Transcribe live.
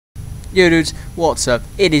Yo dudes, what's up?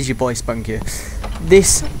 It is your boy Spunk here.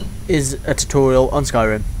 This is a tutorial on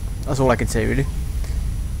Skyrim. That's all I can say really.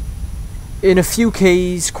 In a few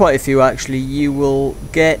keys, quite a few actually, you will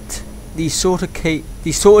get these sort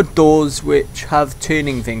of doors which have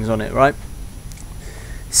turning things on it, right?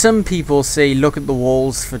 Some people say look at the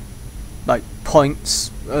walls for like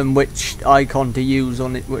points and which icon to use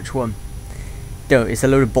on it, which one. No, it's a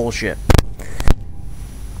load of bullshit.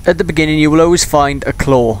 At the beginning you will always find a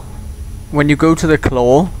claw. When you go to the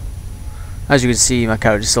claw, as you can see my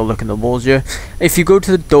character's still looking at the walls here. If you go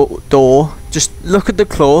to the door, just look at the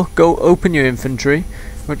claw, go open your inventory,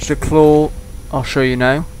 which the claw, I'll show you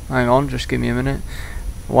now. Hang on, just give me a minute.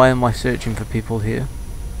 Why am I searching for people here?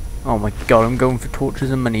 Oh my god, I'm going for torches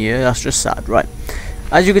and money here, that's just sad, right.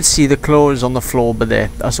 As you can see the claw is on the floor but there,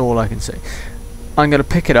 that's all I can say. I'm going to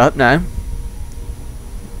pick it up now.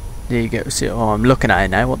 There you go, see, oh I'm looking at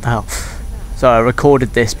it now, what the hell. So I recorded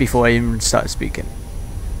this before I even started speaking.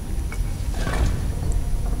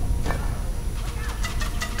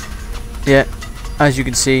 Yeah, as you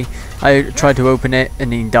can see, I tried to open it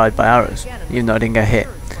and he died by arrows, even though I didn't get hit.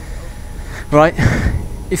 Right,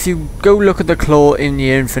 if you go look at the claw in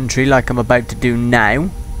your infantry like I'm about to do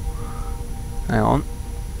now. Hang on.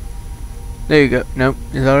 There you go. No,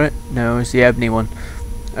 is that it? No, it's the ebony one.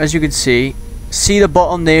 As you can see the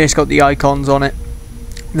bottom there, it's got the icons on it.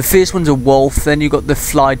 The first one's a wolf, then you got the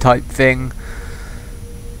fly type thing,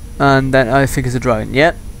 and then I think it's a dragon.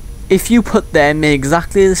 Yep. If you put them in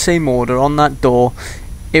exactly the same order on that door,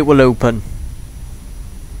 it will open.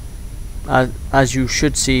 As you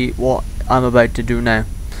should see what I'm about to do now.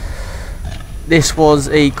 This was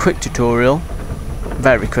a quick tutorial,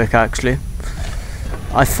 very quick actually.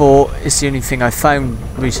 I thought it's the only thing I found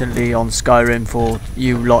recently on Skyrim for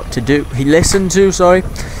you lot to do. He listened to, sorry.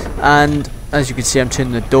 And as you can see, I'm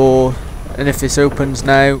turning the door, and if this opens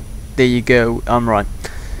now, there you go. I'm right.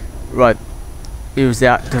 Right. Use the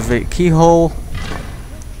activate keyhole,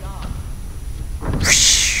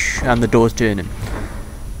 and the door's turning.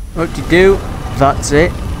 What do you do? That's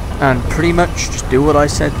it. And pretty much just do what I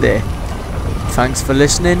said there. Thanks for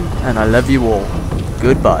listening, and I love you all.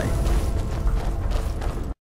 Goodbye.